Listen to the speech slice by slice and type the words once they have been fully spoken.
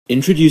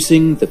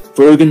Introducing the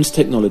Frogans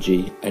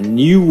Technology, a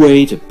new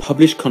way to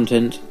publish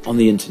content on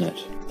the internet.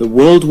 The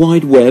World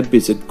Wide Web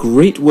is a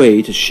great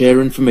way to share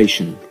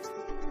information.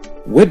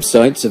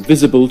 Websites are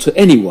visible to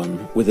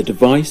anyone with a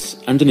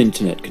device and an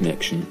internet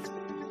connection.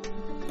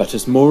 But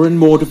as more and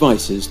more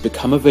devices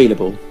become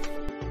available,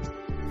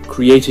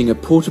 creating a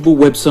portable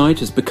website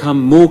has become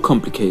more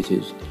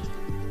complicated.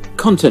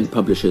 Content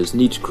publishers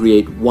need to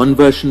create one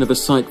version of a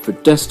site for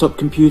desktop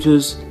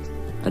computers,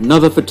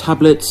 another for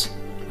tablets,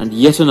 and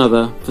yet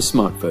another for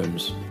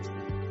smartphones.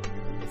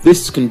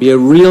 This can be a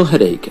real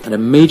headache and a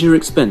major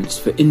expense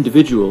for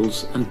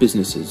individuals and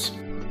businesses.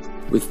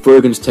 With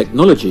Frogans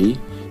Technology,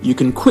 you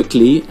can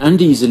quickly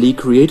and easily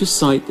create a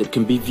site that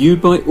can be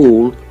viewed by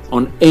all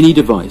on any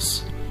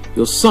device.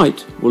 Your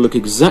site will look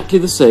exactly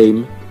the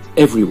same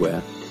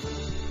everywhere.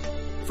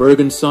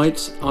 Frogans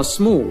sites are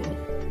small,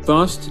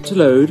 fast to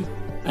load,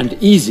 and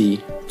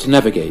easy to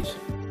navigate.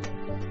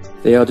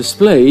 They are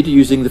displayed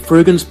using the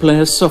Frogans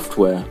Player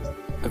software,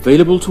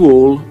 available to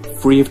all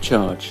free of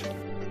charge.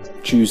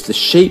 Choose the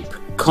shape,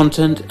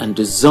 content and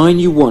design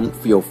you want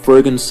for your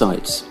Frogans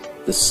sites.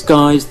 The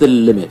sky's the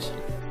limit.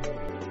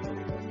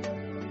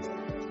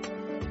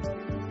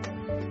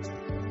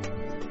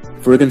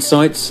 Frogans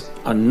sites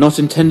are not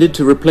intended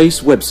to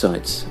replace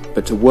websites,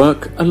 but to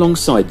work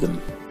alongside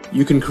them.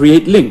 You can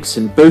create links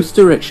in both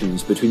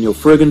directions between your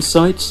Frogans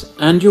sites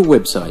and your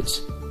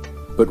websites.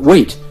 But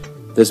wait,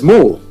 there's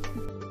more!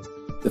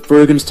 The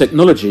Frogans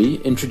Technology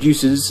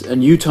introduces a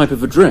new type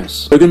of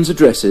address. Frogans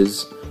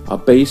addresses are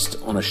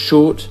based on a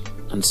short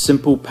and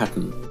simple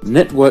pattern.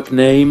 Network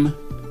name,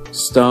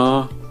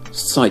 star,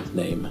 site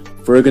name.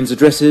 Frogans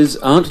addresses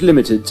aren't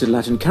limited to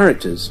Latin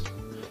characters.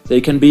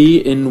 They can be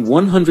in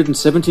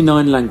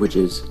 179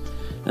 languages,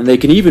 and they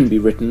can even be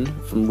written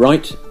from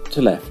right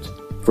to left.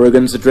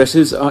 Frogans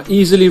addresses are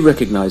easily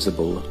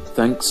recognizable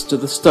thanks to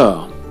the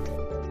star.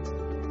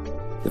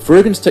 The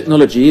Frogans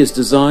Technology is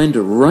designed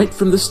right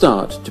from the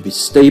start to be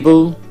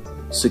stable,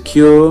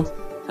 secure,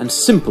 and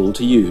simple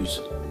to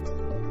use.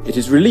 It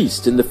is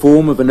released in the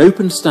form of an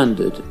open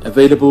standard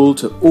available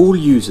to all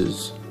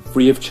users,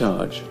 free of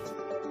charge.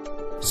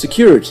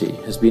 Security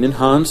has been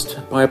enhanced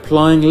by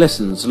applying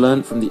lessons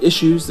learned from the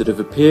issues that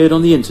have appeared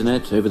on the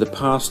internet over the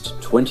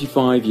past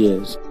 25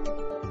 years.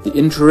 The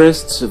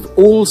interests of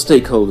all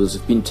stakeholders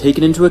have been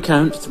taken into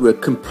account through a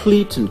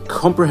complete and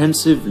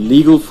comprehensive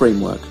legal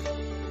framework.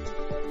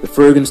 The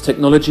Frogans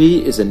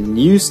Technology is a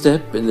new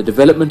step in the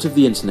development of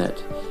the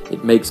internet.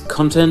 It makes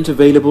content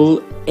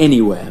available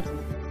anywhere.